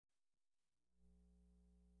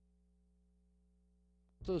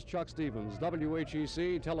This is Chuck Stevens,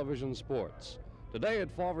 WHEC Television Sports. Today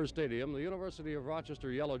at Fawver Stadium, the University of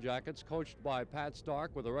Rochester Yellow Jackets, coached by Pat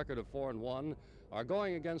Stark with a record of 4-1, are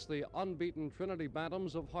going against the unbeaten Trinity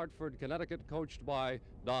Bantams of Hartford, Connecticut, coached by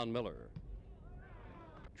Don Miller.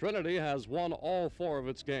 Trinity has won all 4 of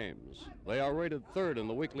its games. They are rated 3rd in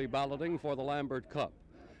the weekly balloting for the Lambert Cup.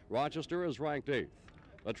 Rochester is ranked 8th.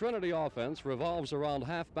 The Trinity offense revolves around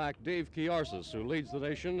halfback Dave Kiarsis, who leads the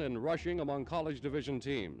nation in rushing among college division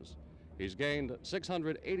teams. He's gained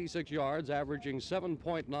 686 yards, averaging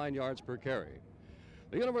 7.9 yards per carry.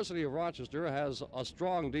 The University of Rochester has a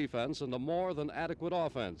strong defense and a more than adequate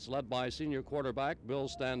offense, led by senior quarterback Bill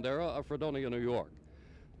Standera of Fredonia, New York.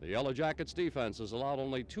 The Yellow Jackets defense has allowed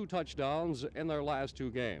only 2 touchdowns in their last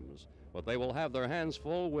 2 games, but they will have their hands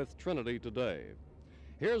full with Trinity today.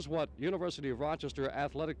 Here's what University of Rochester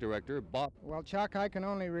Athletic Director Bob... Well, Chuck, I can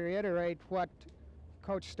only reiterate what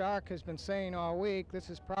Coach Stark has been saying all week. This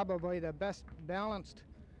is probably the best balanced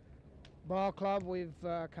ball club we've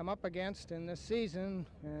come up against in this season,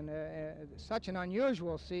 and such an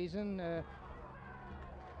unusual season.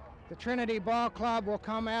 The Trinity Ball Club will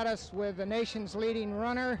come at us with the nation's leading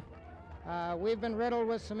runner. We've been riddled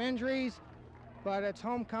with some injuries, but it's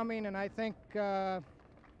homecoming, and I think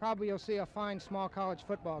probably you'll see a fine small college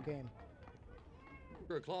football game.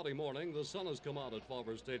 After a cloudy morning, the sun has come out at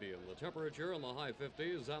Fawver Stadium. The temperature in the high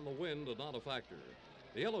 50s and the wind are not a factor.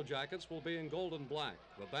 The Yellow Jackets will be in gold and black.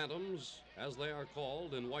 The Bantams, as they are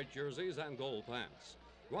called, in white jerseys and gold pants.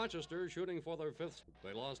 Rochester shooting for their 5th.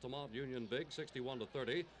 They lost to Mount Union big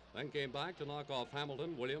 61-30, then came back to knock off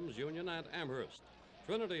Hamilton, Williams, Union, and Amherst.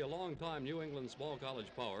 Trinity, a longtime New England small college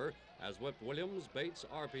power, has whipped Williams, Bates,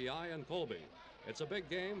 RPI, and Colby. It's a big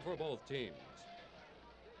game for both teams.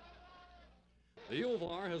 The U of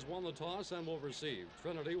R has won the toss and will receive.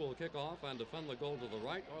 Trinity will kick off and defend the goal to the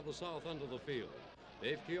right or the south end of the field.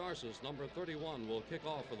 Dave Kiarsis, number 31, will kick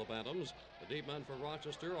off for the Bantams. The deep men for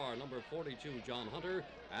Rochester are number 42, John Hunter,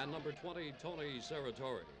 and number 20, Tony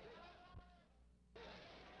Serratori.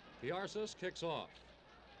 Kiarsis kicks off.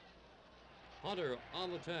 Hunter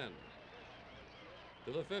on the 10.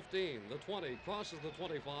 To the 15, the 20, crosses the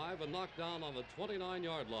 25 and knocked down on the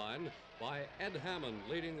 29-yard line by Ed Hammond,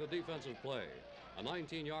 leading the defensive play. A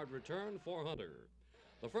 19-yard return for Hunter.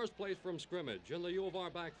 The first place from scrimmage in the U of R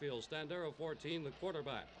backfield, Standera 14, the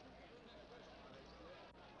quarterback.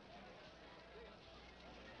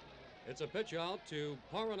 It's a pitch out to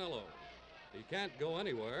Paranello. He can't go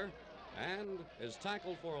anywhere and is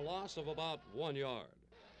tackled for a loss of about 1 yard.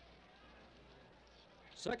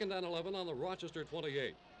 2nd and 11 on the Rochester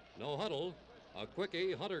 28. No huddle. A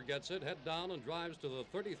quickie. Hunter gets it, head down, and drives to the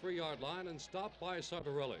 33-yard line and stopped by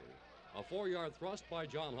Sartorelli. A 4-yard thrust by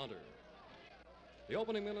John Hunter. The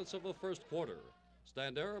opening minutes of the first quarter.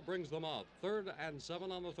 Standera brings them out. 3rd and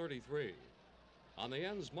 7 on the 33. On the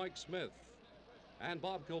ends, Mike Smith and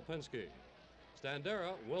Bob Kilpinski.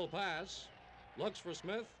 Standera will pass. Looks for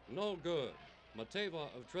Smith. No good.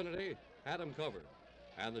 Mateva of Trinity had him covered.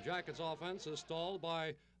 And the Jackets offense is stalled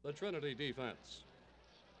by the Trinity defense.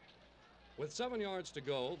 With 7 yards to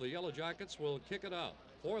go, the Yellow Jackets will kick it out.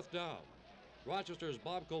 4th down. Rochester's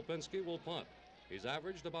Bob Kolpinski will punt. He's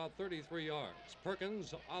averaged about 33 yards.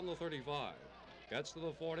 Perkins on the 35. Gets to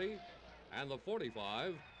the 40 and the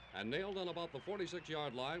 45 and nailed on about the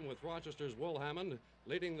 46-yard line with Rochester's Will Hammond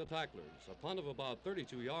leading the tacklers. A punt of about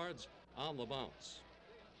 32 yards on the bounce.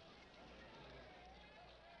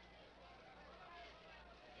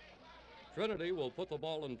 Trinity will put the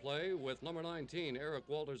ball in play with number 19, Eric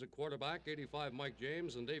Walters at quarterback, 85, Mike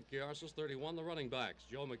James, and Dave Kiarsis, 31, the running backs.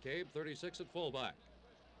 Joe McCabe, 36 at fullback.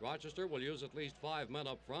 Rochester will use at least 5 men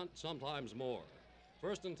up front, sometimes more.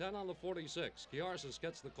 1st and 10 on the 46. Kiarsis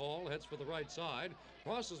gets the call, heads for the right side,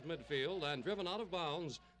 crosses midfield, and driven out of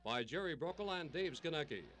bounds by Jerry Broekel and Dave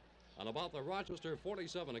Skonecki. And about the Rochester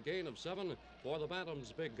 47, a gain of 7 for the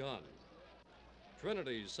Bantams' big gun.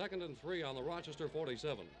 Trinity's 2nd and 3 on the Rochester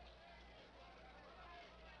 47.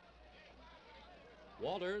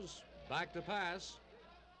 Walters back to pass.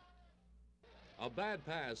 A bad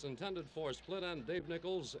pass intended for split end Dave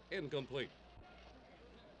Nichols, incomplete.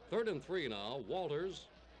 3rd and 3 now. Walters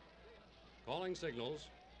calling signals.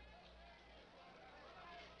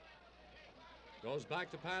 Goes back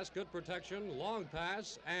to pass, good protection, long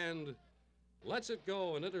pass, and lets it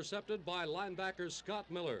go and intercepted by linebacker Scott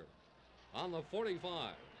Miller on the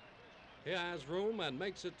 45. He has room and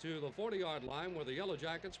makes it to the 40-yard line where the Yellow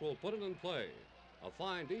Jackets will put it in play. A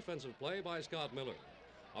fine defensive play by Scott Miller.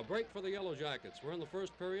 A break for the Yellow Jackets. We're in the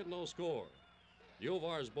first period, no score. U of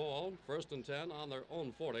R's ball, 1st and 10 on their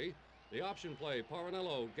own 40. The option play,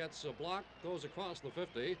 Paranello gets a block, goes across the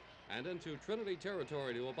 50 and into Trinity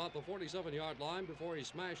territory to about the 47-yard line before he's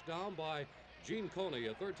smashed down by Gene Coney,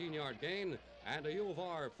 a 13-yard gain, and a U of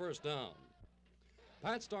R first down.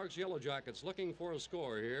 Pat Stark's Yellow Jackets looking for a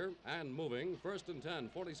score here and moving. 1st and 10,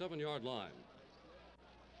 47-yard line.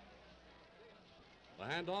 The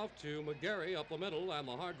handoff to McGarry up the middle, and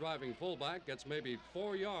the hard-driving fullback gets maybe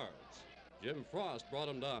 4 yards. Jim Frost brought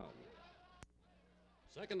him down.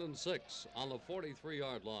 2nd and 6 on the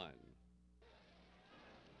 43-yard line.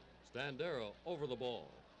 Standera over the ball.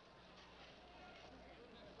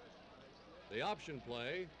 The option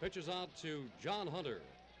play pitches out to John Hunter,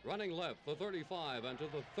 running left, the 35, and to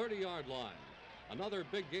the 30-yard line. Another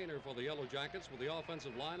big gainer for the Yellow Jackets with the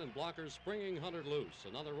offensive line and blockers springing Hunter loose.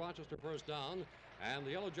 Another Rochester first down, and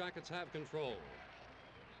the Yellow Jackets have control.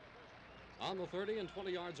 On the 30 and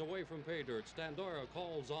 20 yards away from pay dirt, Standera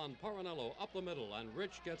calls on Paranello up the middle, and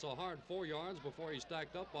Rich gets a hard 4 yards before he's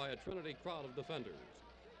stacked up by a Trinity crowd of defenders.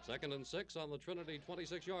 2nd and 6 on the Trinity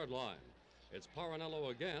 26-yard line. It's Paranello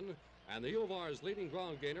again, and the U of R's leading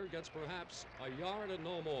ground gainer gets perhaps a yard and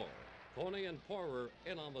no more. Coney and Porer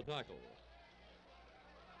in on the tackle.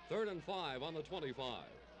 3rd and 5 on the 25.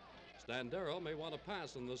 Standera may want to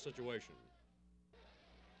pass in this situation.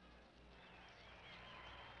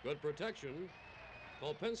 Good protection.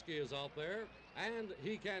 Kolpinski is out there, and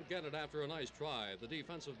he can't get it after a nice try. The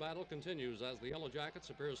defensive battle continues as the Yellow Jackets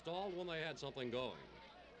appear stalled when they had something going.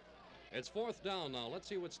 It's 4th down now. Let's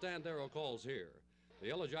see what Standera calls here. The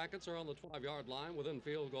Yellow Jackets are on the 12-yard line within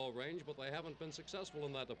field goal range, but they haven't been successful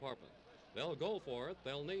in that department. They'll go for it.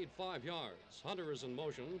 They'll need 5 yards. Hunter is in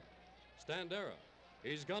motion. Standera.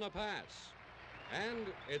 He's gonna pass. And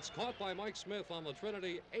it's caught by Mike Smith on the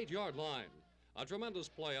Trinity 8-yard line. A tremendous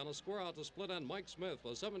play on a square out to split end. Mike Smith, a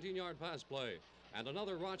 17-yard pass play. And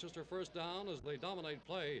another Rochester first down as they dominate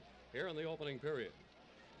play here in the opening period.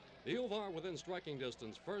 The U of R within striking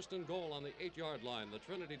distance. 1st and goal on the 8-yard line. The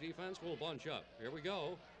Trinity defense will bunch up. Here we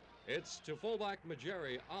go. It's to fullback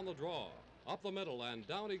McGarry on the draw. Up the middle, and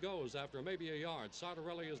down he goes after maybe a yard.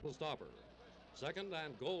 Sartorelli is the stopper. 2nd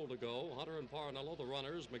and goal to go. Hunter and Paranello, the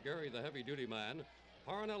runners. McGarry, the heavy-duty man.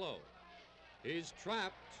 Paranello. He's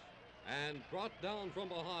trapped and brought down from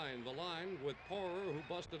behind the line with Porer, who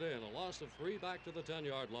busted in. A loss of 3 back to the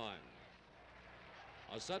 10-yard line.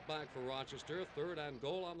 A setback for Rochester. 3rd and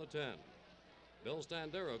goal on the 10. Bill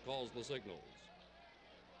Standera calls the signals.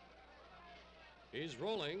 He's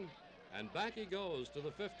rolling, and back he goes to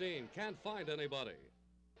the 15. Can't find anybody.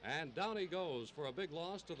 And down he goes for a big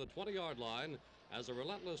loss to the 20-yard line as a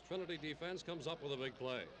relentless Trinity defense comes up with a big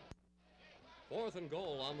play. 4th and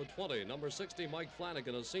goal on the 20. Number 60, Mike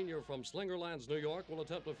Flanagan, a senior from Slingerlands, New York, will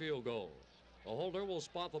attempt a field goal. The holder will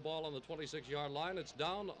spot the ball on the 26-yard line. It's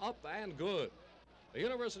down, up, and good. The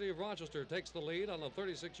University of Rochester takes the lead on a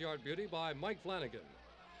 36-yard beauty by Mike Flanagan.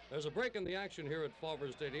 There's a break in the action here at Fauver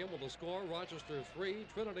Stadium with the score, Rochester 3,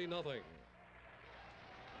 Trinity nothing.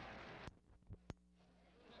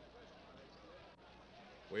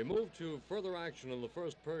 We move to further action in the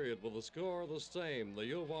first period with the score the same. The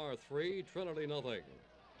U of R 3, Trinity nothing.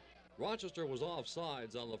 Rochester was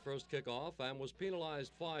offsides on the first kickoff and was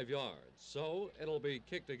penalized 5 yards, so it'll be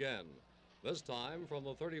kicked again, this time from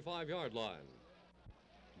the 35-yard line.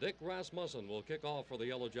 Dick Rasmussen will kick off for the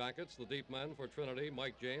Yellow Jackets. The deep men for Trinity,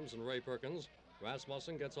 Mike James and Ray Perkins.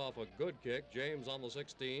 Rasmussen gets off a good kick. James on the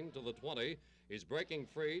 16 to the 20. He's breaking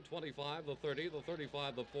free. 25, the 30, the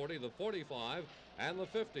 35, the 40, the 45, and the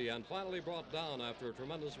 50, and finally brought down after a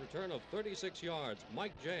tremendous return of 36 yards.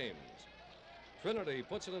 Mike James. Trinity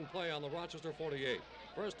puts it in play on the Rochester 48.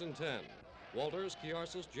 1st and 10. Walters,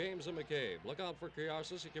 Kiarsis, James, and McCabe. Look out for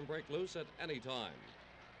Kiarsis. He can break loose at any time.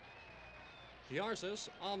 Kiarsis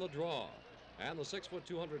on the draw, and the 6-foot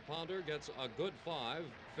 200-pounder gets a good 5.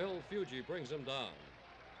 Phil Fuji brings him down.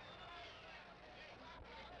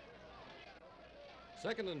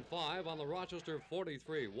 2nd and 5 on the Rochester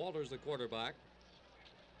 43. Walters the quarterback.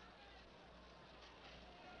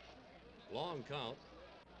 Long count.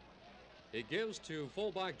 He gives to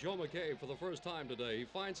fullback Joe McCabe for the first time today. He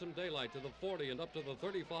finds some daylight to the 40 and up to the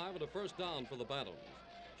 35 and a first down for the Bantams.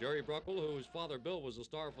 Jerry Bruckle, whose father Bill was a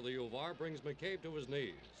star for the U of R, brings McCabe to his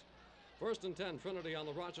knees. 1st and 10, Trinity on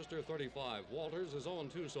the Rochester 35. Walters is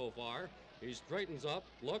 0-2 so far. He straightens up,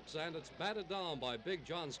 looks, and it's batted down by Big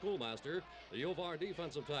John Schoolmaster, the U of R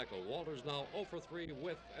defensive tackle. Walters now 0 for 3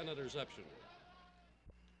 with an interception.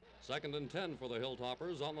 2nd and 10 for the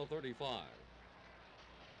Hilltoppers on the 35.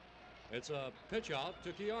 It's a pitch out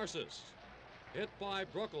to Kiarsis. Hit by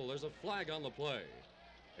Bruckle. There's a flag on the play.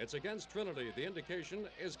 It's against Trinity. The indication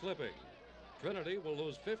is clipping. Trinity will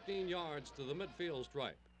lose 15 yards to the midfield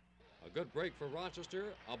stripe. A good break for Rochester,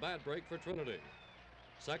 a bad break for Trinity.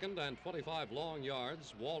 Second and 25 long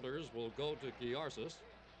yards. Walters will go to Kiarsis.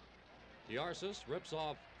 Kiarsis rips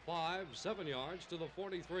off 7 yards to the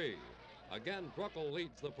 43. Again, Bruckle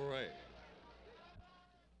leads the parade.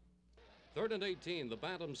 Third and 18, the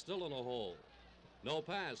Bantams still in a hole. No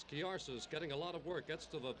pass. Kiarsis getting a lot of work, gets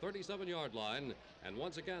to the 37-yard line, and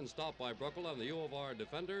once again stopped by Bruckle and the U of R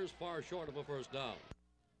defenders, far short of a first down.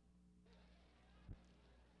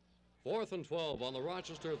 4th and 12 on the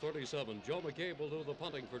Rochester 37. Joe McCabe will do the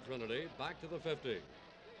punting for Trinity. Back to the 50.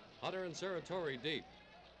 Hunter and Saratori deep.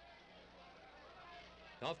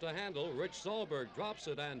 Tough to handle. Rich Sahlberg drops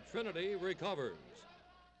it, and Trinity recovers.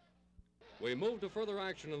 We move to further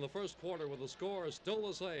action in the first quarter with the score still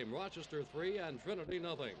the same. Rochester 3 and Trinity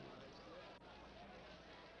nothing.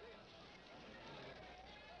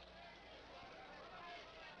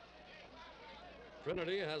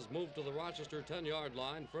 Trinity has moved to the Rochester 10-yard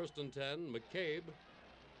line. 1st and 10. McCabe.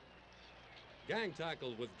 Gang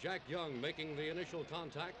tackled with Jack Young making the initial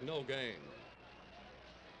contact. No gain.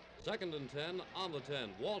 2nd and 10 on the 10.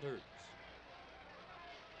 Walters.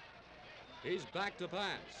 He's back to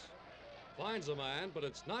pass. Finds a man, but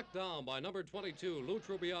it's knocked down by number 22, Lou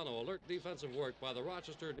Trubiano. Alert defensive work by the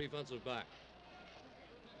Rochester defensive back.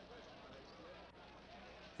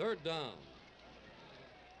 3rd down.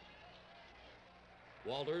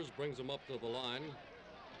 Walters brings him up to the line.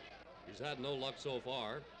 He's had no luck so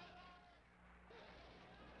far.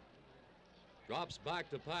 Drops back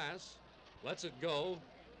to pass. Lets it go.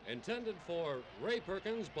 Intended for Ray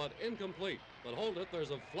Perkins, but incomplete. But hold it, there's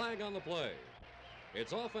a flag on the play.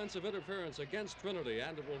 It's offensive interference against Trinity,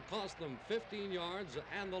 and it will cost them 15 yards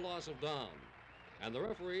and the loss of down. And the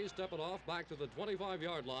referees step it off back to the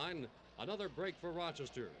 25-yard line. Another break for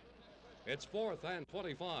Rochester. It's 4th and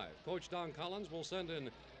 25. Coach Don Collins will send in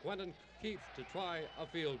Quentin Keith to try a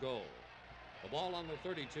field goal. The ball on the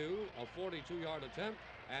 32, a 42-yard attempt,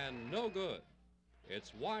 and no good.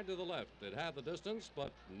 It's wide to the left. It had the distance,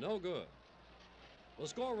 but no good. The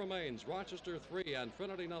score remains Rochester 3 and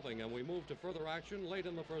Trinity nothing, and we move to further action late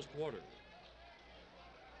in the first quarter.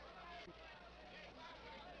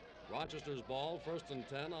 Rochester's ball, 1st and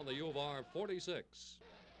 10 on the U of R 46.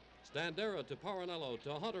 Standera to Paranello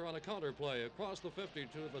to Hunter on a counter play across the 50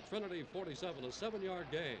 to the Trinity 47, a 7-yard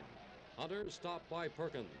gain. Hunter stopped by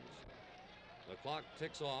Perkins. The clock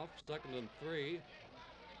ticks off, 2nd and 3.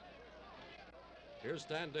 Here's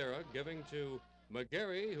Standera giving to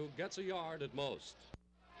McGarry, who gets a yard at most.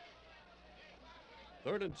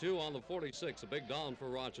 3rd and 2 on the 46, a big down for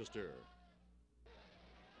Rochester.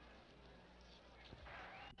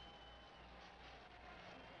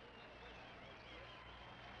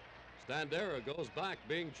 Standera goes back,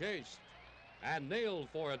 being chased and nailed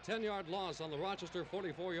for a 10-yard loss on the Rochester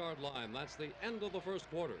 44-yard line. That's the end of the first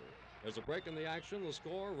quarter. There's a break in the action. The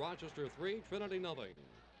score, Rochester 3, Trinity nothing.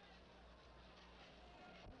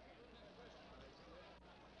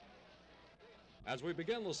 As we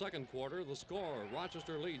begin the second quarter, the score,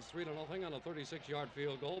 Rochester leads 3-0 on a 36-yard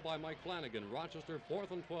field goal by Mike Flanagan. Rochester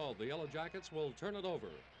 4th and 12. The Yellow Jackets will turn it over.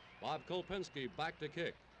 Bob Kolpinski back to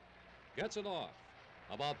kick. Gets it off.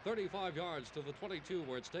 About 35 yards to the 22,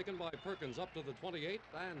 where it's taken by Perkins up to the 28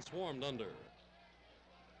 and swarmed under.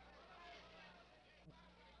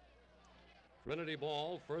 Trinity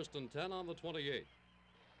ball, 1st and 10 on the 28.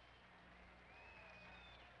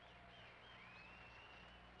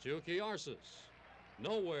 To Kiarsis.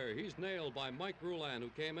 Nowhere. He's nailed by Mike Ruland, who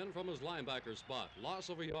came in from his linebacker spot. Loss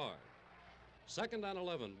of a yard. 2nd and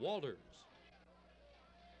 11. Walters.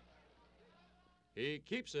 He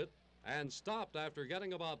keeps it and stopped after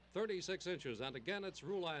getting about 36 inches. And again, it's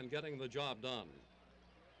Ruland getting the job done.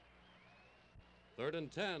 3rd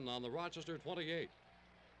and 10 on the Rochester 28.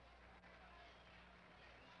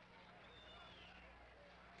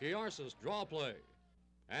 Kiarsis draw play.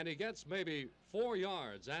 And he gets maybe 4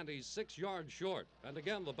 yards, and he's 6 yards short. And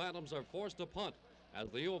again, the Bantams are forced to punt as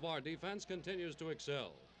the U of R defense continues to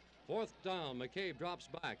excel. 4th down, McCabe drops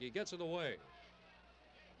back. He gets it away.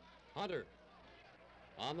 Hunter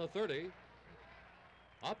on the 30,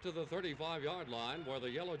 up to the 35-yard line, where the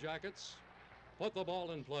Yellow Jackets put the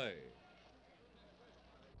ball in play.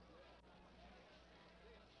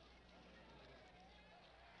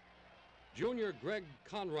 Junior Greg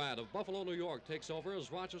Conrad of Buffalo, New York, takes over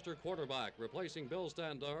as Rochester quarterback, replacing Bill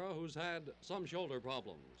Standera, who's had some shoulder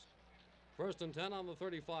problems. 1st and 10 on the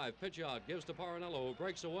 35. Pitch out, gives to Paranello, who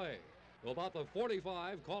breaks away. To about the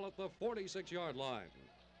 45, call it the 46-yard line.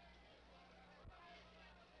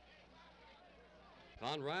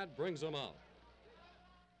 Conrad brings him out.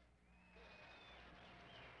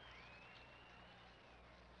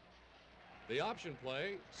 The option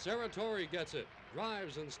play, Serratori gets it,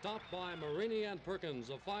 drives and stopped by Marini and Perkins,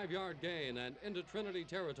 a 5-yard gain and into Trinity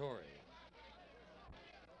territory.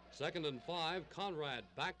 2nd and 5, Conrad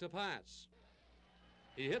back to pass.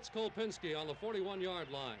 He hits Kolpinski on the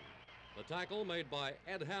 41-yard line. The tackle made by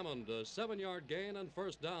Ed Hammond, a 7-yard gain and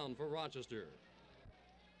first down for Rochester.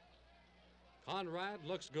 Conrad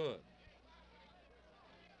looks good.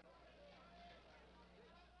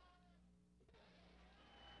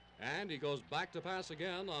 And he goes back to pass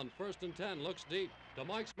again on 1st and 10, looks deep to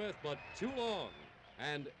Mike Smith, but too long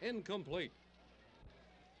and incomplete.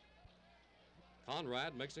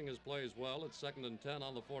 Conrad mixing his plays well at 2nd and 10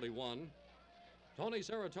 on the 41. Tony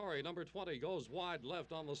Serratori, number 20, goes wide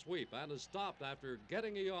left on the sweep and is stopped after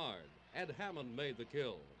getting a yard. Ed Hammond made the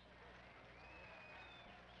kill.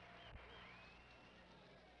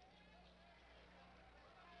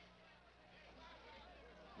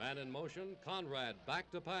 Man in motion, Conrad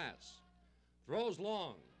back to pass. Throws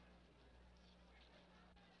long.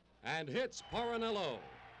 And hits Paranello,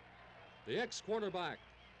 the ex-quarterback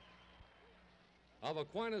of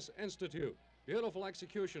Aquinas Institute. Beautiful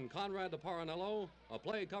execution, Conrad to Paranello, a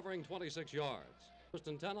play covering 26 yards. 1st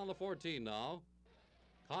and 10 on the 14 now.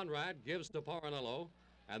 Conrad gives to Paranello,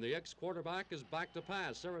 and the ex-quarterback is back to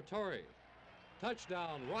pass. Serratori.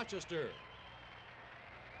 Touchdown, Rochester.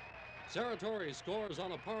 Serratori scores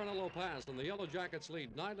on a Paranello pass, and the Yellow Jackets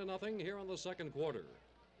lead 9-0 here in the 2nd quarter.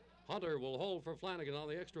 Hunter will hold for Flanagan on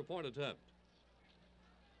the extra point attempt.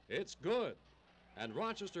 It's good, and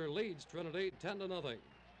Rochester leads Trinity 10-0.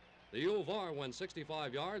 The U of R went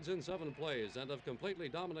 65 yards in 7 plays and have completely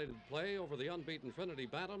dominated play over the unbeaten Trinity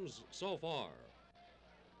Bantams so far.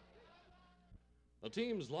 The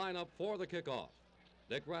teams line up for the kickoff.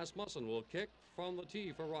 Dick Rasmussen will kick from the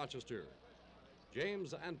tee for Rochester.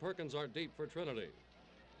 James and Perkins are deep for Trinity.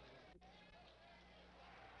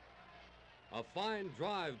 A fine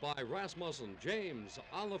drive by Rasmussen. James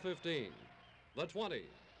on the 15, the 20,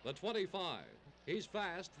 the 25. He's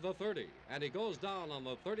fast, the 30, and he goes down on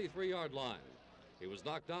the 33-yard line. He was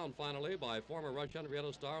knocked down finally by former Rush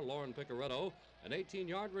Henrietta star Lauren Picaretto, an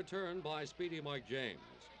 18-yard return by speedy Mike James.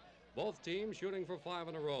 Both teams shooting for 5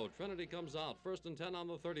 in a row. Trinity comes out 1st and 10 on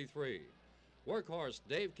the 33. Workhorse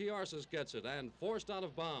Dave Kiarsis gets it and forced out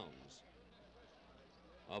of bounds.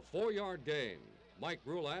 A 4-yard gain. Mike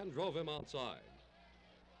Bruland drove him outside.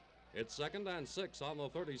 It's 2nd and 6 on the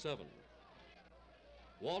 37.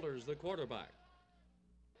 Walters, the quarterback.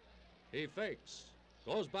 He fakes,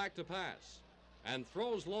 goes back to pass, and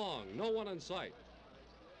throws long, no one in sight.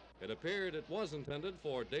 It appeared it was intended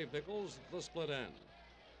for Dave Nichols, the split end.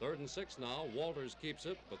 3rd and 6 now. Walters keeps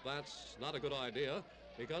it, but that's not a good idea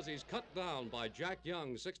because he's cut down by Jack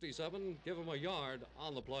Young, 67, give him a yard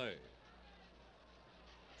on the play.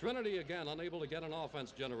 Trinity again unable to get an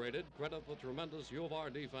offense generated. Credit the tremendous U of R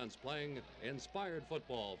defense playing inspired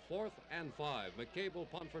football. 4th and 5. McCabe will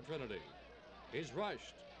punt for Trinity. He's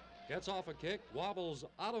rushed, gets off a kick, wobbles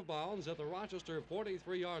out of bounds at the Rochester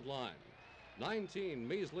 43-yard line. 19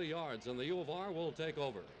 measly yards, and the U of R will take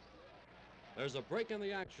over. There's a break in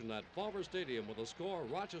the action at Fawver Stadium with a score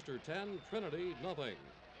Rochester 10, Trinity nothing.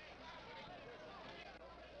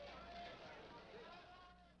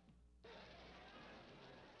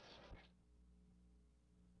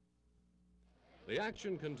 The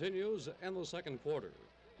action continues in the 2nd quarter.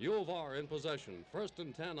 U of R in possession, 1st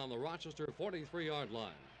and 10 on the Rochester 43-yard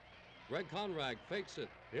line. Greg Conrad fakes it.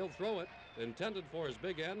 He'll throw it. Intended for his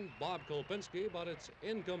big end, Bob Kolpinski, but it's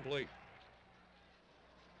incomplete.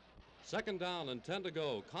 2nd down and 10 to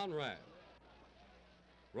go. Conrad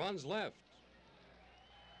runs left.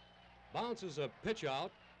 Bounces a pitch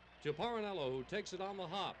out to Paranello, who takes it on the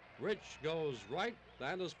hop. Rich goes right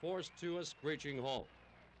and is forced to a screeching halt.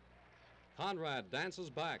 Conrad dances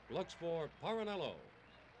back, looks for Paranello,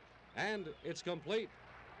 and it's complete.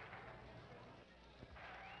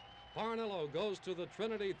 Paranello goes to the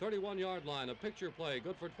Trinity 31-yard line. A picture play,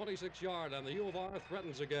 good for 26 yards, and the U of R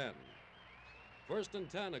threatens again. 1st and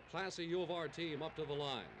 10, a classy U of R team up to the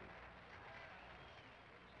line.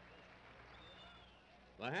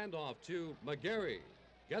 The handoff to McGarry,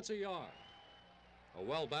 gets a yard. A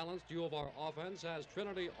well-balanced U of R offense has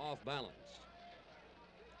Trinity off balance.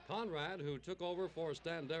 Conrad, who took over for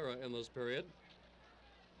Standera in this period,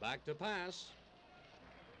 back to pass,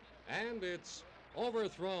 and it's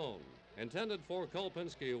overthrown. Intended for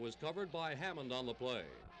Kolpinski, who was covered by Hammond on the play.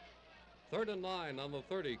 3rd and 9 on the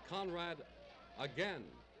 30. Conrad again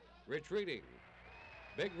retreating.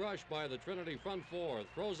 Big rush by the Trinity front 4.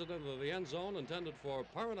 Throws it into the end zone, intended for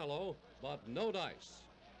Paranello, but no dice.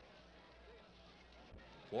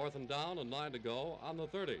 4th and down and 9 to go on the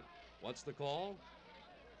 30. What's the call?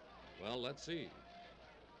 Well, let's see.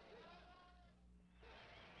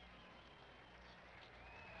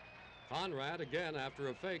 Conrad again after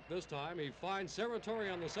a fake. This time he finds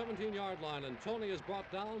Serratori on the 17-yard line, and Tony is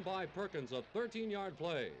brought down by Perkins. A 13-yard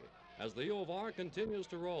play as the U of R continues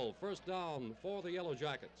to roll. First down for the Yellow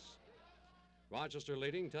Jackets. Rochester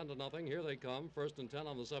leading 10-0. Here they come. 1st and 10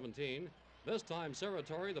 on the 17. This time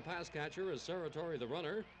Serratori, the pass catcher, is Serratori the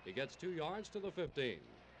runner. He gets 2 yards to the 15.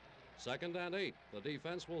 2nd and 8. The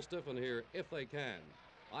defense will stiffen here if they can.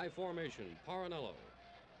 I formation. Paranello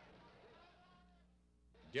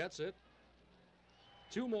gets it.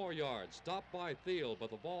 2 more yards. Stopped by Thiel, but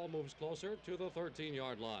the ball moves closer to the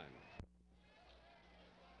 13-yard line.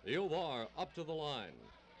 The U of R up to the line.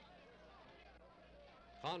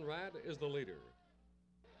 Conrad is the leader.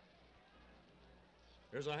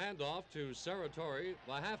 Here's a handoff to Serratori.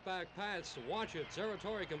 The halfback pass. Watch it.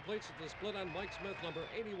 Serratori completes it to split end Mike Smith, number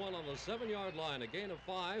 81, on the 7-yard line. A gain of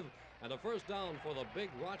 5 and a first down for the big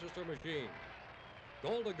Rochester machine.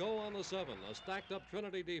 Goal to go on the 7. A stacked up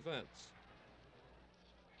Trinity defense.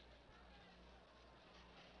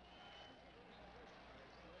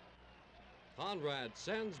 Conrad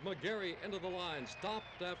sends McGarry into the line.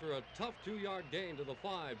 Stopped after a tough 2-yard gain to the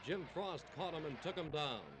 5. Jim Frost caught him and took him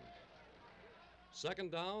down.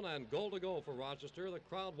 2nd down and goal to go for Rochester. The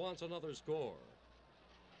crowd wants another score.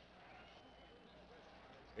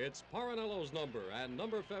 It's Paranello's number, and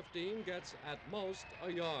number 15 gets at most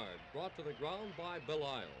a yard. Brought to the ground by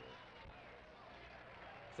Belisle.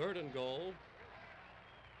 3rd and goal.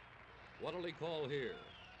 What'll he call here?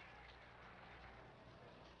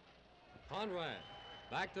 Conrad,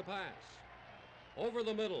 back to pass. Over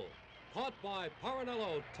the middle. Caught by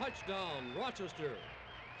Paranello. Touchdown, Rochester.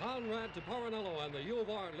 Conrad to Paranello, and the U of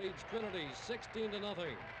R leads Trinity 16-0.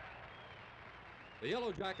 The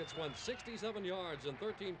Yellow Jackets went 67 yards in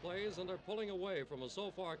 13 plays and are pulling away from a so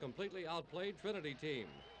far completely outplayed Trinity team,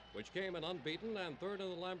 which came in unbeaten and 3rd in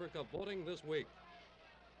the Lambert Cup voting this week.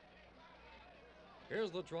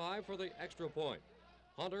 Here's the try for the extra point.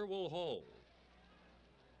 Hunter will hold.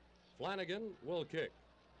 Flanagan will kick.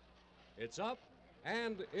 It's up,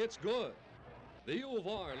 and it's good. The U of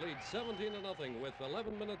R leads 17-0 with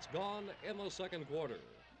 11 minutes gone in the 2nd quarter.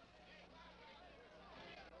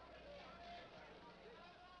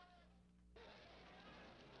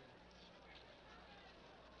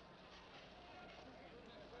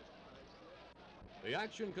 The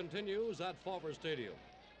action continues at Fawver Stadium.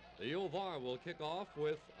 The U of R will kick off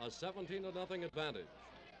with a 17-0 advantage.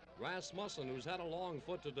 Rasmussen, who's had a long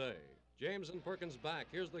foot today. James and Perkins back.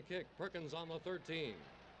 Here's the kick. Perkins on the 13.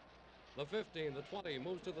 The 15, the 20,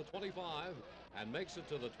 moves to the 25 and makes it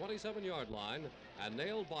to the 27-yard line and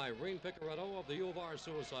nailed by Reen Picaretto of the U of R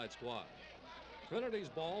Suicide Squad. Trinity's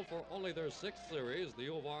ball for only their 6th series. The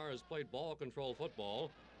U of R has played ball control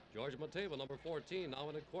football. George Mateva, number 14, now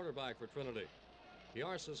in at quarterback for Trinity.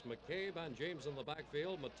 Kiarsis, McCabe, and James in the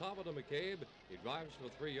backfield. Matava to McCabe. He drives for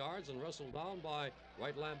 3 yards and wrestled down by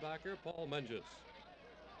right linebacker Paul Menges.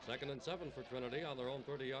 2nd and 7 for Trinity on their own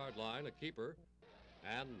 30-yard line. A keeper.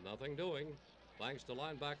 And nothing doing, thanks to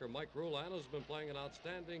linebacker Mike Rulan, who's been playing an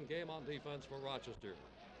outstanding game on defense for Rochester.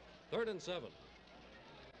 3rd and 7.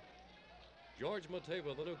 George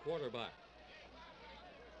Mateva, the new quarterback.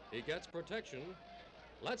 He gets protection,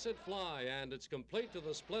 lets it fly, and it's complete to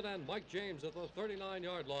the split end Mike James at the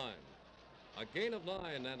 39-yard line. A gain of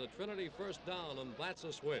 9 and a Trinity first down, and that's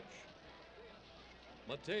a switch.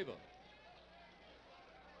 Mateva.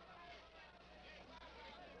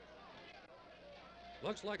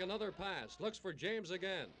 Looks like another pass. Looks for James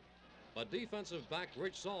again. But defensive back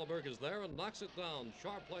Rich Sahlberg is there and knocks it down.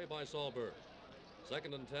 Sharp play by Sahlberg.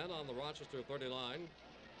 2nd and 10 on the Rochester 39.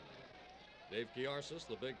 Dave Kiarsis,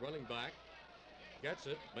 the big running back, gets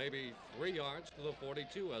it maybe 3 yards to the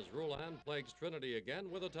 42 as Rulan plagues Trinity again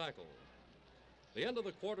with a tackle. The end of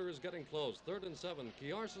the quarter is getting close. 3rd and 7.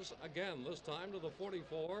 Kiarsis again, this time to the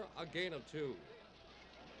 44, a gain of 2.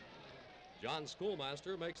 John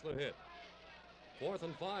Schoolmaster makes the hit. 4th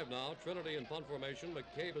and 5 now. Trinity in punt formation.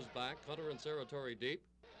 McCabe is back. Hunter and Serratori deep.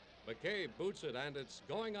 McCabe boots it, and it's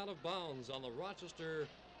going out of bounds on the Rochester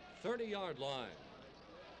 30-yard line.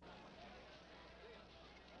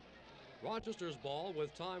 Rochester's ball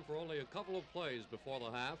with time for only a couple of plays before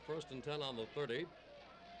the half. 1st and 10 on the 30.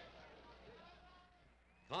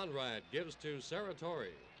 Conrad gives to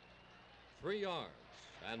Serratori. 3 yards,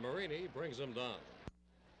 and Marini brings him down.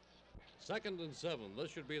 2nd and 7.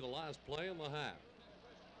 This should be the last play in the half.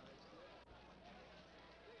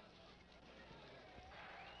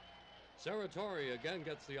 Serratori again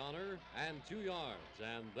gets the honor and 2 yards,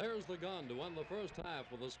 and there's the gun to end the first half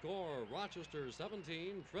with a score: Rochester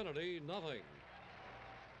 17, Trinity nothing.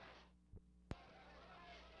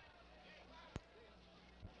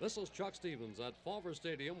 This is Chuck Stevens at Fawver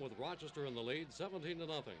Stadium with Rochester in the lead,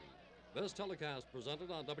 17-0. This telecast presented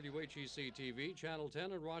on WHEC-TV Channel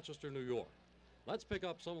 10 in Rochester, New York. Let's pick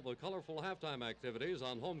up some of the colorful halftime activities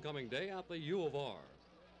on homecoming day at the U of R.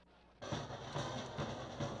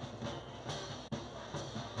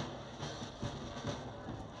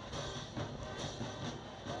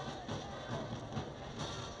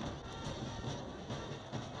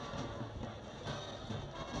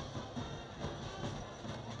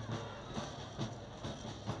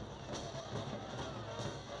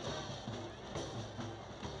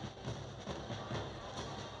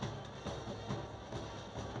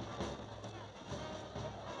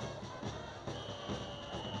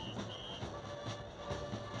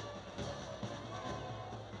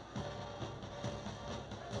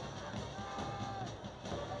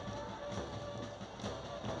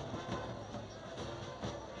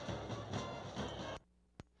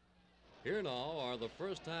 Here now are the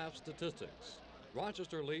first half statistics.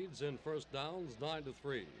 Rochester leads in first downs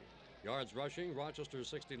 9-3. Yards rushing, Rochester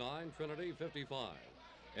 69, Trinity 55.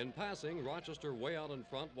 In passing, Rochester way out in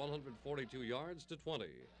front, 142 yards to 20.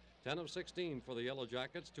 10 of 16 for the Yellow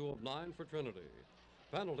Jackets, 2 of 9 for Trinity.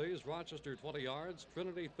 Penalties, Rochester 20 yards,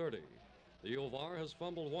 Trinity 30. The U of R has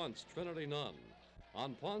fumbled once, Trinity none.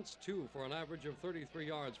 On punts, 2 for an average of 33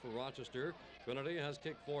 yards for Rochester. Trinity has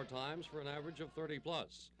kicked 4 times for an average of 30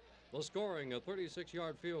 plus. The scoring, a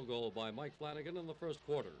 36-yard field goal by Mike Flanagan in the first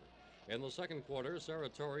quarter. In the second quarter,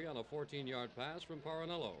 Sartori on a 14-yard pass from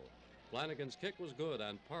Paranello. Flanagan's kick was good,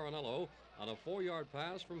 and Paranello on a 4-yard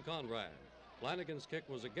pass from Conrad. Flanagan's kick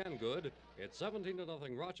was again good. It's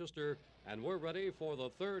 17-0 Rochester, and we're ready for the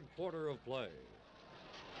third quarter of play.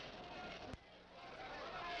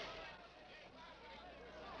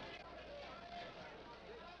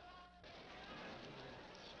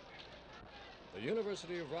 The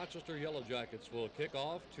University of Rochester Yellow Jackets will kick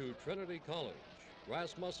off to Trinity College.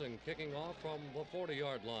 Rasmussen kicking off from the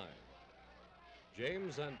 40-yard line.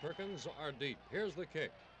 James and Perkins are deep. Here's the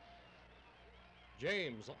kick.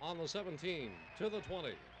 James on the 17, to the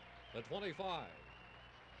 20, the 25,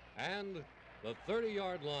 and the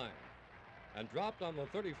 30-yard line, and dropped on the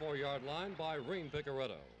 34-yard line by Reen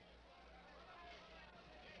Picaretto.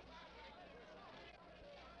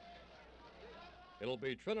 It'll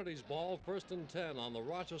be Trinity's ball, 1st and 10 on the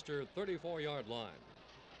Rochester 34-yard line.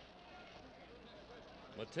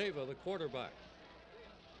 Mateva, the quarterback,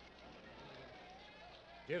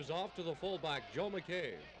 gives off to the fullback, Joe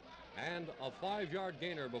McCabe, and a 5-yard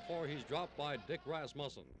gainer before he's dropped by Dick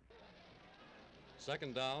Rasmussen.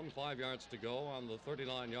 Second down, 5 yards to go on the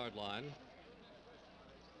 39-yard line.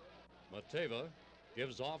 Mateva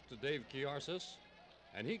gives off to Dave Kiarsis,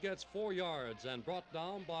 and he gets 4 yards and brought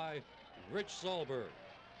down by Rich Solberg.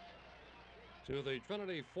 To the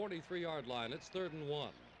Trinity 43-yard line, it's 3rd and 1.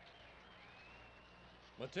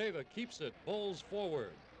 Mateva keeps it, bowls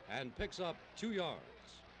forward, and picks up 2 yards.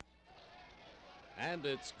 And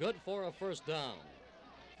it's good for a first down.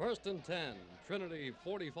 1st and 10, Trinity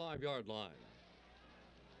 45-yard line.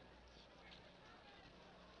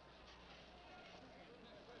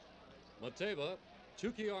 Mateva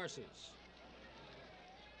to Kiarsis.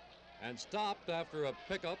 And stopped after a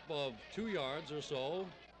pickup of 2 yards or so,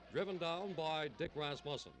 driven down by Dick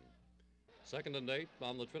Rasmussen. 2nd and 8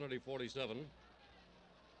 on the Trinity 47.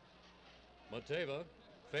 Mateva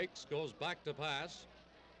fakes, goes back to pass,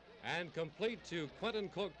 and complete to Quentin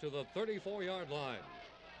Cook to the 34-yard line.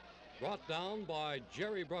 Brought down by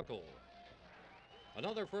Jerry Bruckle.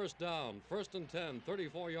 Another first down, 1st and 10,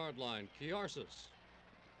 34-yard line, Kiarsis.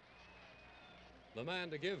 The man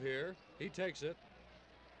to give here, he takes it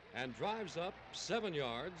and drives up 7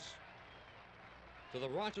 yards to the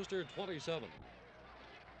Rochester 27.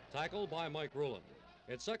 Tackled by Mike Rulin.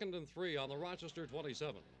 It's 2nd and 3 on the Rochester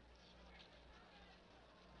 27.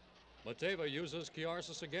 Mateva uses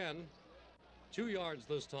Kiarsis again, 2 yards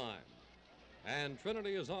this time, and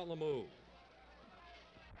Trinity is on the move.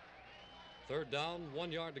 3rd down,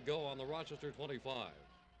 1 yard to go on the Rochester 25.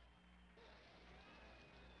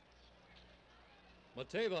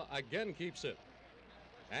 Mateva again keeps it,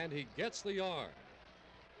 and he gets the yard.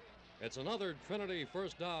 It's another Trinity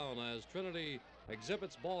first down as Trinity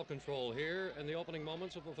exhibits ball control here in the opening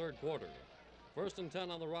moments of the third quarter. 1st and 10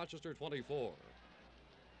 on the Rochester 24.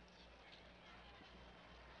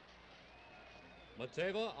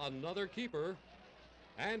 Mateva, another keeper,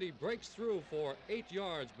 and he breaks through for 8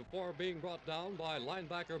 yards before being brought down by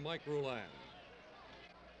linebacker Mike Rouland.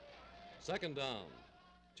 2nd down,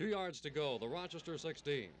 2 yards to go, the Rochester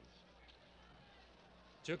 16.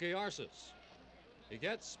 To Kiarsis. He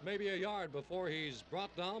gets maybe a yard before he's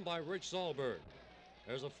brought down by Rich Solberg.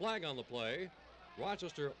 There's a flag on the play,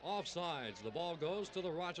 Rochester offsides. The ball goes to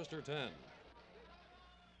the Rochester 10.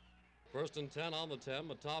 First and 10 on the 10.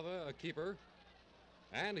 Matava, a keeper.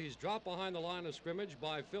 And he's dropped behind the line of scrimmage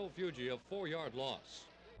by Phil Fuji, a 4-yard loss.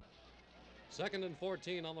 Second and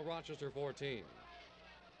 14 on the Rochester 14.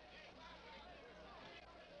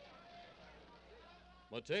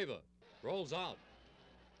 Matava rolls out,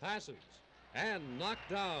 passes, and knocked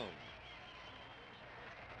down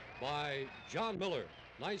by John Miller.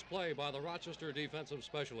 Nice play by the Rochester defensive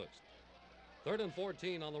specialist. Third and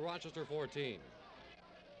 14 on the Rochester 14.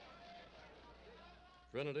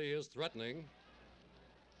 Trinity is threatening.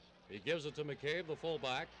 He gives it to McCabe, the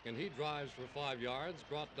fullback, and he drives for 5 yards,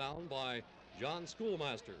 brought down by John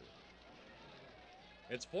Schoolmaster.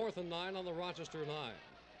 It's 4th and 9 on the Rochester 9.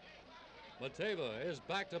 Mateva is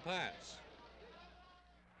back to pass.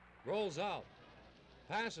 Rolls out.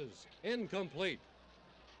 Passes incomplete.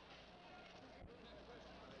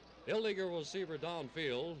 Illegal receiver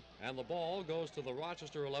downfield, and the ball goes to the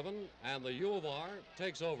Rochester 11, and the U of R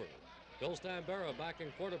takes over. Bill Stambera back in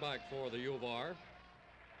quarterback for the U of R.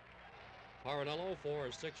 Parinello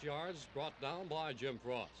for 6 yards, brought down by Jim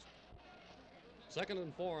Frost. Second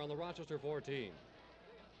and 4 on the Rochester 14.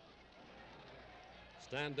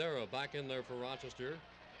 Standera back in there for Rochester.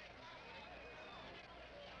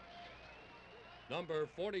 Number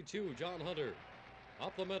 42, John Hunter,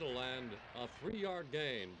 up the middle, and a 3-yard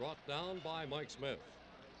gain brought down by Mike Smith.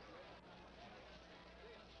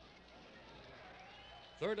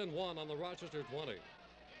 Third and 1 on the Rochester 20.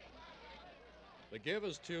 The give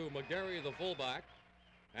is to McGarry, the fullback,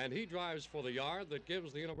 and he drives for the yard that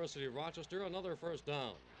gives the University of Rochester another first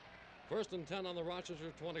down. First and 10 on the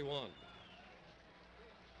Rochester 21.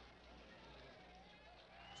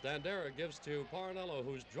 Standera gives to Parinello,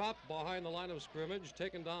 who's dropped behind the line of scrimmage,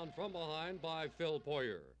 taken down from behind by Phil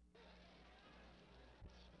Poyer.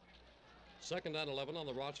 Second and 11 on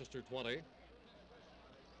the Rochester 20.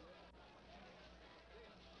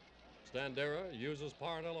 Standera uses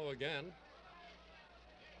Parinello again.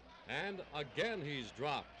 And again he's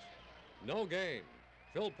dropped. No gain.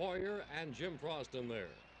 Phil Poyer and Jim Frost in there.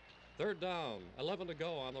 Third down, 11 to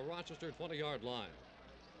go on the Rochester 20-yard line.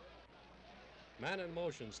 Man in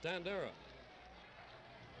motion, Standera.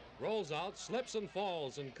 Rolls out, slips and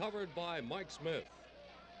falls, and covered by Mike Smith.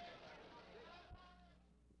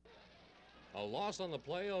 A loss on the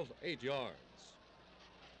play of 8 yards.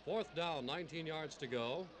 Fourth down, 19 yards to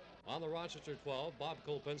go. On the Rochester 12, Bob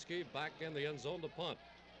Kolpinski back in the end zone to punt.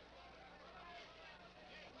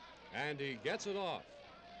 And he gets it off.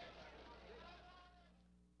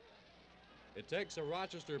 It takes a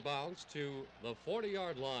Rochester bounce to the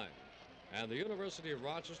 40-yard line. And the University of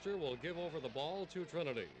Rochester will give over the ball to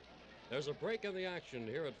Trinity. There's a break in the action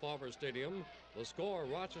here at Fauver Stadium. The score,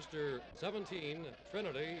 Rochester 17,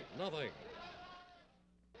 Trinity nothing.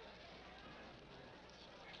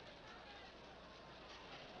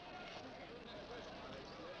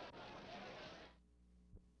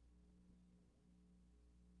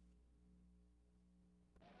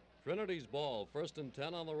 Trinity's ball, first and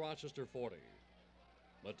 10 on the Rochester 40.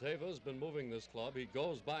 Mateva's been moving this club. He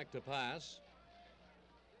goes back to pass.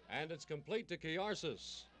 And it's complete to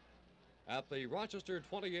Kiarsis at the Rochester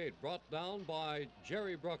 28, brought down by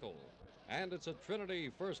Jerry Bruckle. And it's a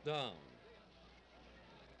Trinity first down.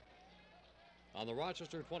 On the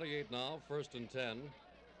Rochester 28 now, first and 10.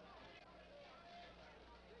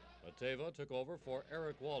 Mateva took over for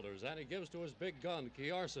Eric Walters, and he gives to his big gun,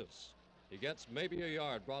 Kiarsis. He gets maybe a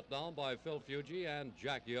yard, brought down by Phil Fuji and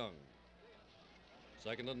Jack Young.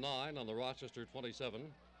 Second and 9 on the Rochester 27.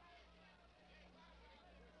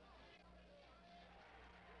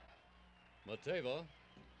 Mateva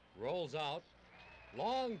rolls out,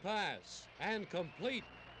 long pass, and complete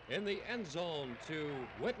in the end zone to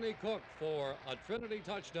Whitney Cook for a Trinity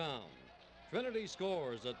touchdown. Trinity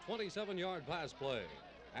scores a 27-yard pass play,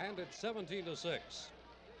 and it's 17-6.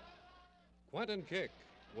 Quentin Kick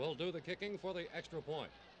will do the kicking for the extra point,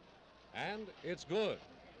 and it's good.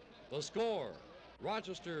 The score,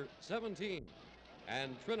 Rochester 17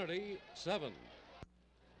 and Trinity 7.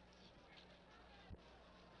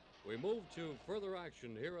 We move to further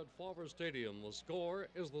action here at Fauver Stadium. The score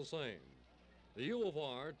is the same. The U of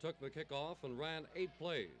R took the kickoff and ran 8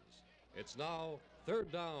 plays. It's now third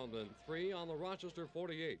down and 3 on the Rochester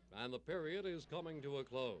 48, and the period is coming to a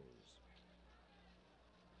close.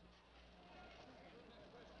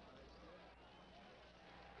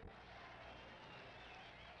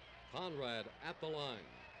 Conrad at the line.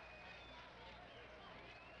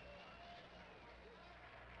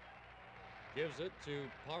 Gives it to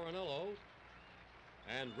Parinello,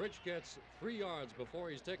 and Rich gets 3 yards before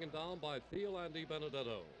he's taken down by Theo Andy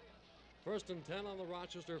Benedetto. First and 10 on the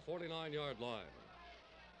Rochester 49-yard line.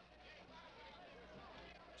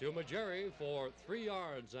 To Majeri for 3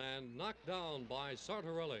 yards and knocked down by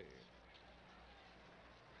Sartorelli.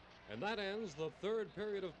 And that ends the third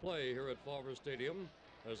period of play here at Fawver Stadium.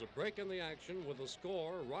 There's a break in the action with the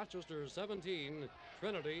score Rochester 17,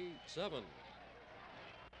 Trinity 7.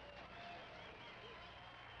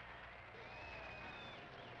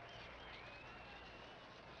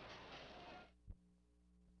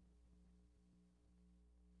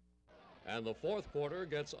 And the fourth quarter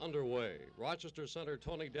gets underway. Rochester center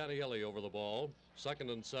Tony Danielli over the ball. 2nd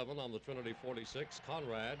and 7 on the Trinity 46.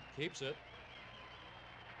 Conrad keeps it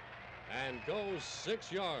and goes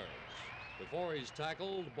 6 yards before he's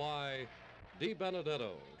tackled by Di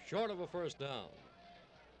Benedetto, short of a first down.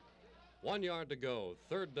 1 yard to go,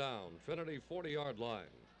 3rd down, Trinity 40-yard line.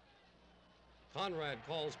 Conrad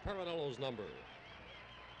calls Peronello's number,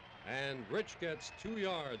 and Rich gets 2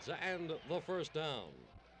 yards and the first down.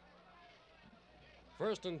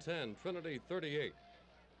 1st and 10, Trinity 38.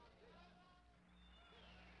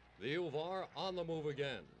 The U of R on the move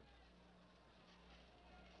again.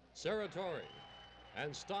 Serratori,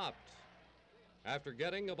 and stopped after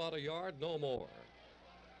getting about a yard, no more.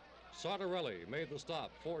 Sartorelli made the stop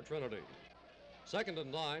for Trinity. 2nd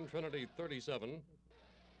and 9, Trinity 37.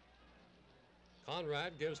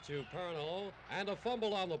 Conrad gives to Peronello, and a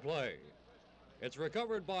fumble on the play. It's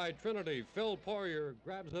recovered by Trinity. Phil Poirier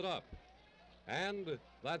grabs it up. And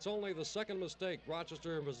that's only the second mistake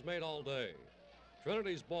Rochester has made all day.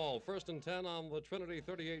 Trinity's ball, 1st and 10 on the Trinity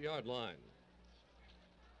 38-yard line.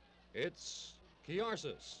 It's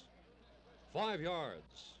Kiarsis, 5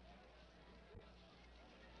 yards.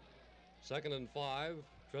 2nd and 5,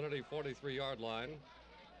 Trinity 43-yard line.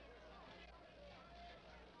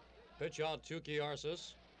 Pitch out to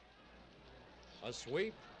Kiarsis. A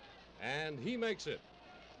sweep, and he makes it.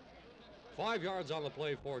 5 yards on the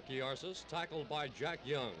play for Kiarsis, tackled by Jack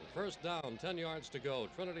Young. 1st down, 10 yards to go,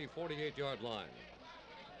 Trinity 48-yard line.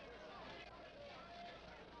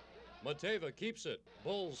 Mateva keeps it,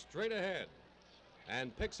 Bulls straight ahead,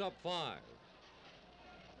 and picks up 5.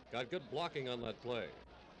 Got good blocking on that play.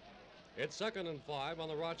 It's 2nd and 5 on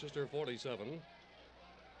the Rochester 47.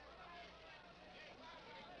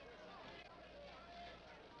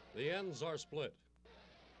 The ends are split.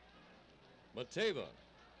 Mateva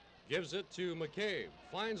gives it to McCabe,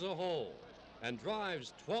 finds a hole, and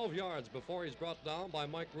drives 12 yards before he's brought down by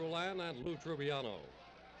Mike Roulan and Lou Trubiano.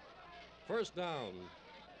 1st down,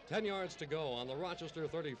 10 yards to go on the Rochester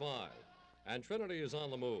 35, and Trinity is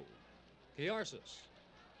on the move. Kiarsis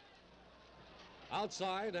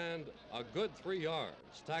outside, and a good 3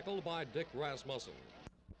 yards, tackled by Dick Rasmussen.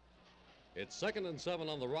 It's 2nd and 7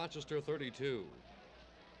 on the Rochester 32.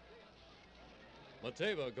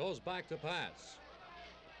 Mateva goes back to pass.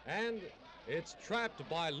 And it's trapped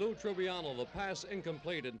by Lou Trubiano. The pass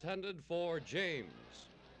incomplete, intended for James.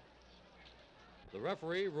 The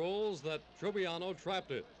referee rules that Trubiano trapped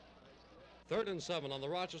it. 3rd and 7 on the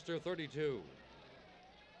Rochester 32.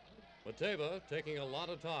 Mateva, taking a lot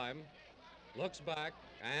of time, looks back,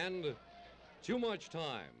 and too much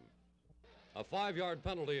time. A 5-yard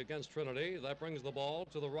penalty against Trinity. That brings the ball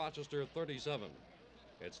to the Rochester 37.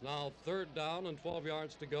 It's now 3rd down and 12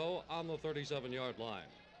 yards to go on the 37-yard line.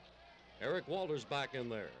 Eric Walters back in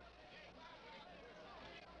there.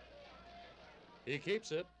 He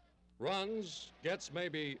keeps it, runs, gets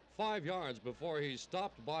maybe 5 yards before he's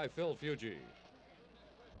stopped by Phil Fuji.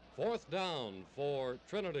 4th down for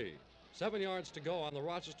Trinity. 7 yards to go on the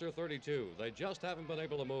Rochester 32. They just haven't been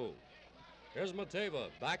able to move. Here's Mateva,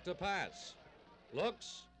 back to pass.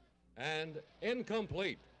 Looks, and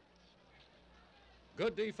incomplete.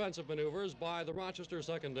 Good defensive maneuvers by the Rochester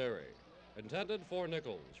secondary. Intended for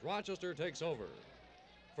Nichols. Rochester takes over.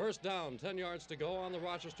 1st down, 10 yards to go on the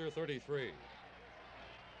Rochester 33.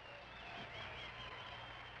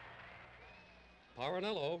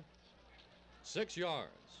 Paranello, 6 yards.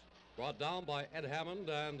 Brought down by Ed Hammond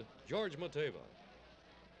and George Mateva.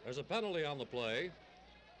 There's a penalty on the play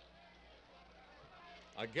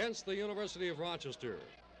against the University of Rochester.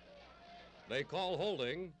 They call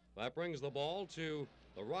holding. That brings the ball to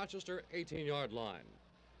the Rochester 18-yard line.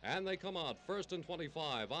 And they come out 1st and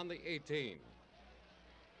 25 on the 18.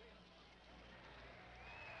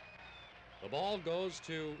 The ball goes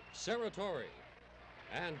to Serratori.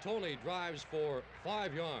 And Tony drives for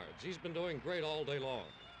 5 yards. He's been doing great all day long.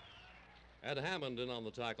 Ed Hammond in on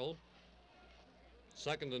the tackle.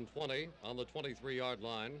 2nd and 20 on the 23-yard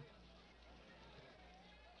line.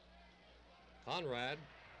 Conrad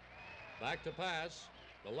back to pass.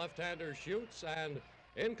 The left-hander shoots, and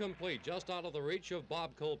incomplete, just out of the reach of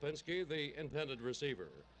Bob Kolpinski, the intended receiver.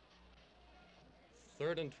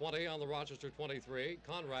 3rd and 20 on the Rochester 23.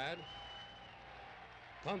 Conrad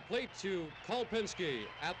complete to Kolpinski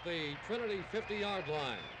at the Trinity 50-yard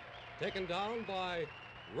line. Taken down by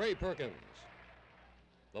Ray Perkins.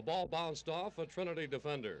 The ball bounced off a Trinity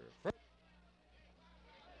defender.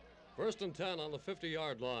 1st and 10 on the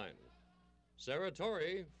 50-yard line.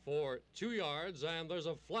 Serratori for 2 yards, and there's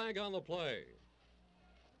a flag on the play.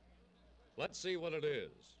 Let's see what it is.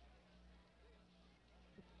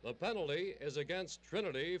 The penalty is against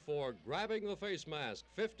Trinity for grabbing the face mask,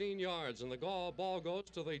 15 yards, and the ball goes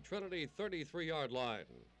to the Trinity 33-yard line.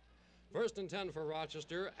 1st and 10 for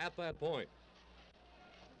Rochester at that point.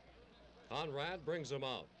 Conrad brings him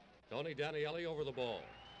out. Tony Daniele over the ball.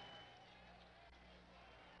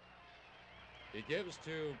 He gives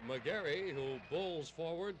to McGarry, who bulls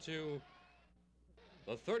forward to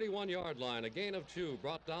the 31-yard line. A gain of 2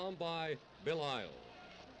 brought down by Belisle.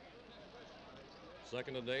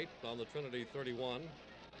 2nd and 8 on the Trinity 31.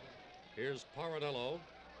 Here's Paranello.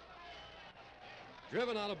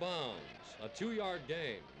 Driven out of bounds. A 2-yard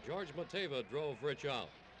gain. George Mateva drove Rich out.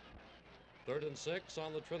 3rd and 6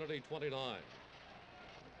 on the Trinity 29.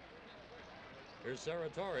 Here's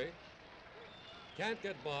Serratori. Can't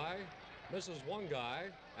get by. Misses one guy,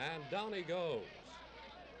 and down he goes.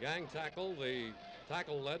 Gang tackle, the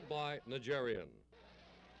tackle led by Nigerian.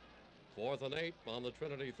 4th and 8 on the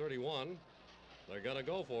Trinity 31. They're going to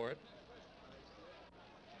go for it.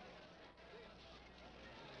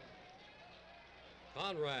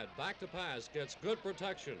 Conrad back to pass, gets good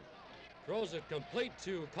protection. Throws it complete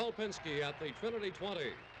to Kolpinski at the Trinity 20.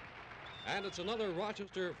 And it's another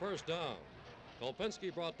Rochester first down.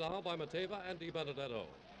 Kolpinski brought down by Mateva and DiBenedetto.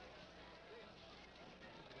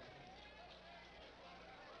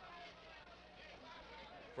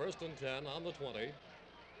 First and 10 on the 20.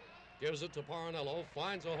 Gives it to Paranello,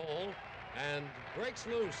 finds a hole, and breaks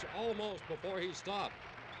loose almost before he stopped.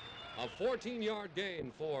 A 14-yard gain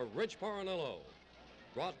for Rich Paranello,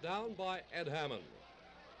 brought down by Ed Hammond.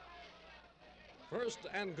 1st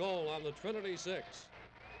and goal on the Trinity 6.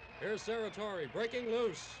 Here's Serratori breaking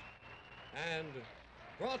loose and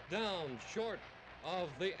brought down short of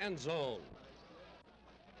the end zone.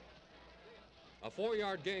 A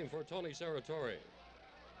 4-yard gain for Tony Serratori.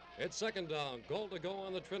 It's 2nd down, goal to go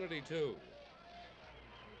on the Trinity 2.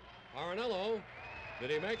 Paranello,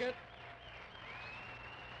 did he make it?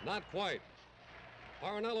 Not quite.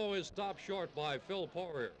 Paranello is stopped short by Phil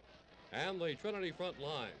Poirier and the Trinity front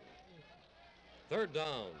line. 3rd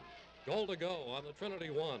down, goal to go on the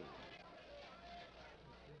Trinity 1.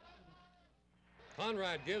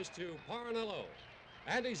 Conrad gives to Paranello,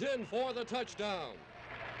 and he's in for the touchdown.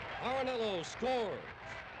 Paranello scores.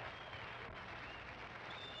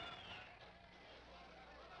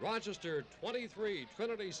 Rochester 23,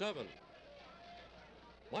 Trinity 7.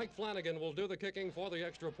 Mike Flanagan will do the kicking for the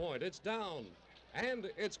extra point. It's down, and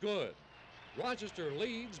it's good. Rochester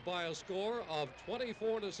leads by a score of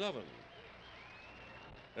 24-7.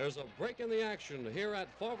 There's a break in the action here at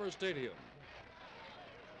Favre Stadium.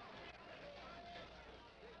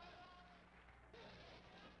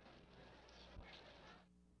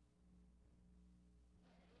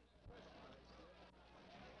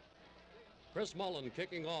 Chris Mullen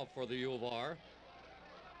kicking off for the U of R.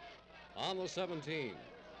 On the 17,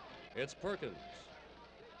 it's Perkins.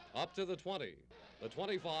 Up to the 20, the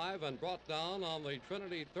 25, and brought down on the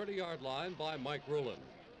Trinity 30-yard line by Mike Rulin.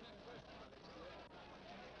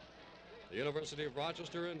 The University of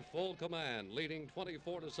Rochester in full command, leading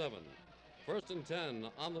 24-7. 1st and 10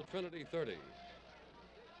 on the Trinity 30.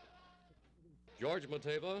 George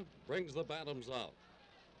Mateva brings the Bantams out.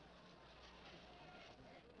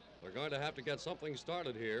 They're going to have to get something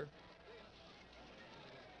started here.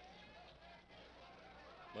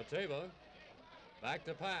 Mateva back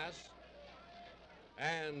to pass,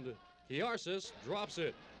 and Kiarsis drops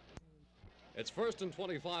it. It's 1st and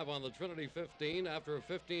 25 on the Trinity 15 after a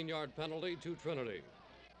 15-yard penalty to Trinity.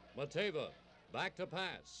 Mateva back to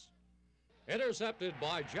pass. Intercepted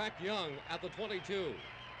by Jack Young at the 22.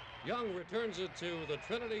 Young returns it to the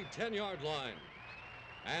Trinity 10-yard line,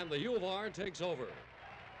 and the U of R takes over.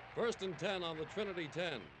 1st and 10 on the Trinity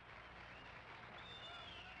 10.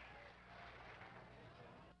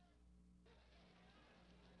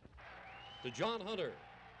 To John Hunter.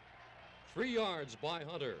 3 yards by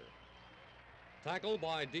Hunter. Tackle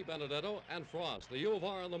by DiBenedetto and Frost. The U of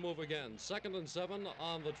R on the move again. 2nd and 7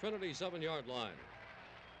 on the Trinity 7-yard line.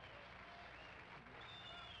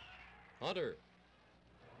 Hunter.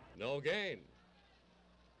 No gain.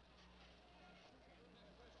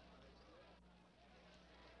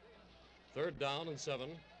 Third down and 7.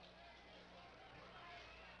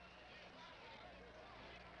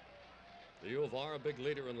 The U of R a big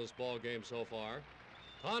leader in this ball game so far.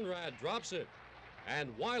 Conrad drops it,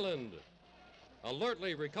 and Weiland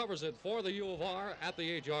alertly recovers it for the U of R at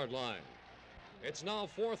the 8-yard line. It's now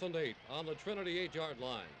 4th and 8 on the Trinity 8-yard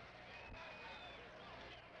line.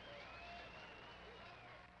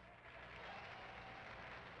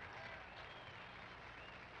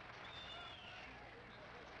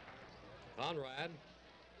 Conrad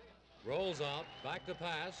rolls out, back to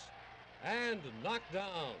pass, and knocked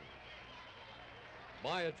down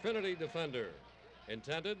by a Trinity defender.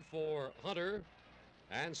 Intended for Hunter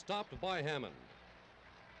and stopped by Hammond.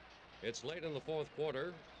 It's late in the 4th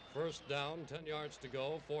quarter. 1st down, 10 yards to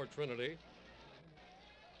go for Trinity.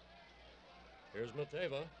 Here's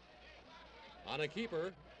Mateva on a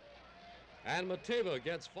keeper. And Mateva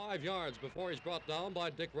gets 5 yards before he's brought down by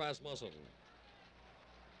Dick Rasmussen.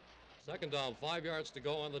 2nd down, 5 yards to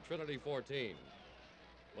go on the Trinity 14.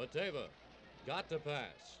 Mateva got to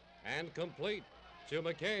pass and complete to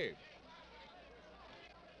McCabe.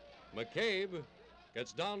 McCabe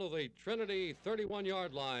gets down to the Trinity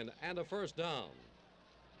 31-yard line and a 1st down.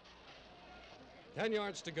 10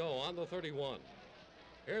 yards to go on the 31.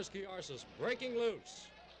 Here's Kiarsis breaking loose.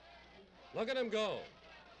 Look at him go.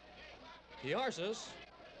 Kiarsis,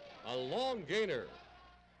 a long gainer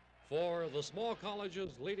for the small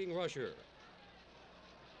college's leading rusher.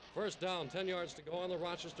 1st down, 10 yards to go on the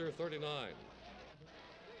Rochester 39.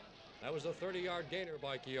 That was a 30-yard gainer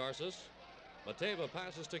by Kiarsis. Mateva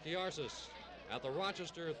passes to Kiarsis at the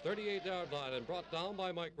Rochester 38-yard line and brought down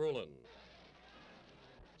by Mike Rulin.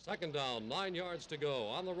 2nd down, 9 yards to go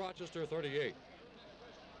on the Rochester 38.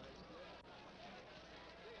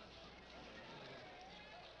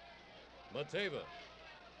 Mateva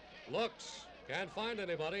looks, can't find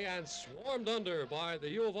anybody, and swarmed under by the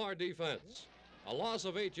U of R defense. A loss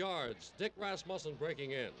of 8 yards, Dick Rasmussen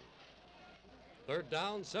breaking in. 3rd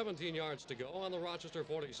down, 17 yards to go on the Rochester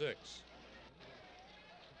 46.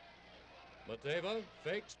 Mateva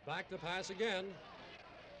fakes back to pass again.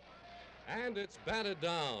 And it's batted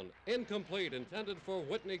down. Incomplete, intended for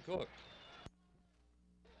Whitney Cook.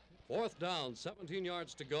 4th down, 17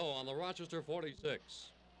 yards to go on the Rochester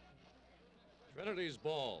 46. Trinity's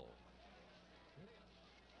ball.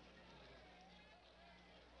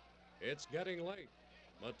 It's getting late.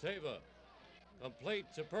 Mateva complete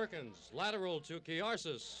to Perkins. Lateral to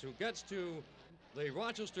Kiarsis, who gets to the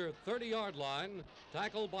Rochester 30-yard line.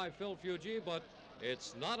 Tackled by Phil Fuji, but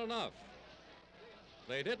it's not enough.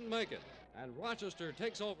 They didn't make it, and Rochester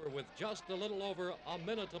takes over with just a little over a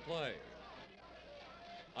minute to play.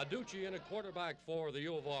 Aducci in a quarterback for the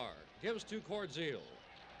U of R. Gives to Cordzile.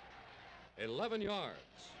 11 yards.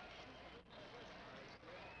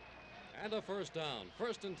 And a 1st down.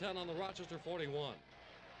 1st and 10 on the Rochester 41.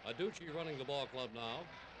 Aducci running the ball club now.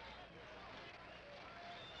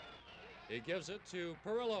 He gives it to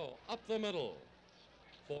Perillo up the middle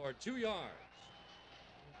for 2 yards.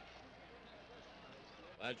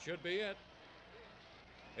 That should be it.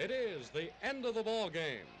 It is the end of the ball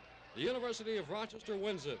game. The University of Rochester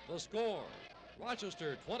wins it. The score,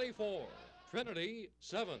 Rochester 24, Trinity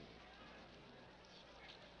 7.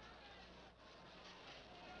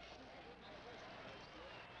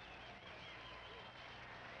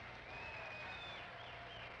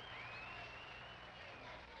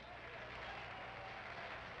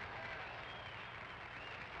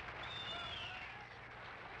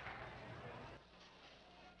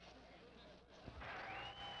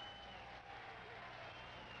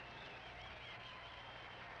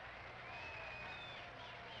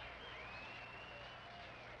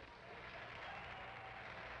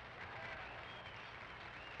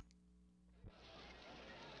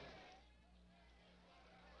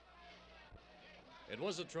 It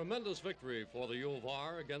was a tremendous victory for the U of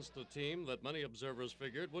R against a team that many observers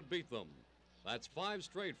figured would beat them. That's 5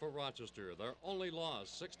 straight for Rochester. Their only loss,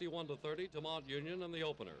 61-30 to Mount Union in the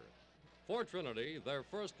opener. For Trinity, their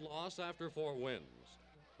first loss after 4 wins.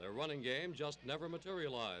 Their running game just never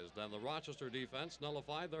materialized, and the Rochester defense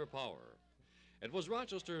nullified their power. It was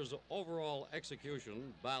Rochester's overall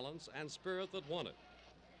execution, balance, and spirit that won it.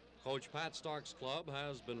 Coach Pat Stark's club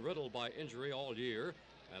has been riddled by injury all year,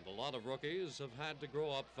 and a lot of rookies have had to grow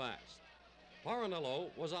up fast. Paranello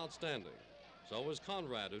was outstanding. So was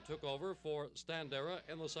Conrad, who took over for Standera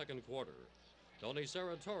in the 2nd quarter. Tony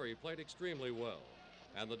Serratori played extremely well.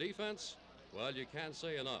 And the defense, well, you can't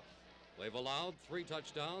say enough. They've allowed 3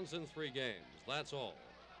 touchdowns in 3 games. That's all.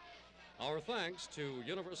 Our thanks to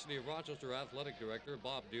University of Rochester Athletic Director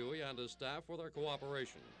Bob Dewey and his staff for their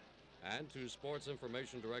cooperation, and to Sports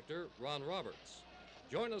Information Director Ron Roberts.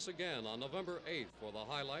 Join us again on November 8th for the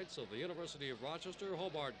highlights of the University of Rochester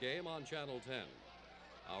Hobart game on Channel 10.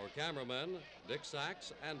 Our cameramen, Dick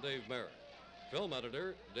Sachs and Dave Merritt. Film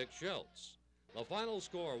editor, Dick Schultz. The final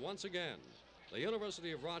score once again, the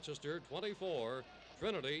University of Rochester 24,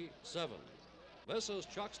 Trinity 7. This is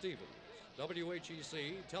Chuck Stevens,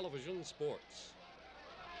 WHEC Television Sports.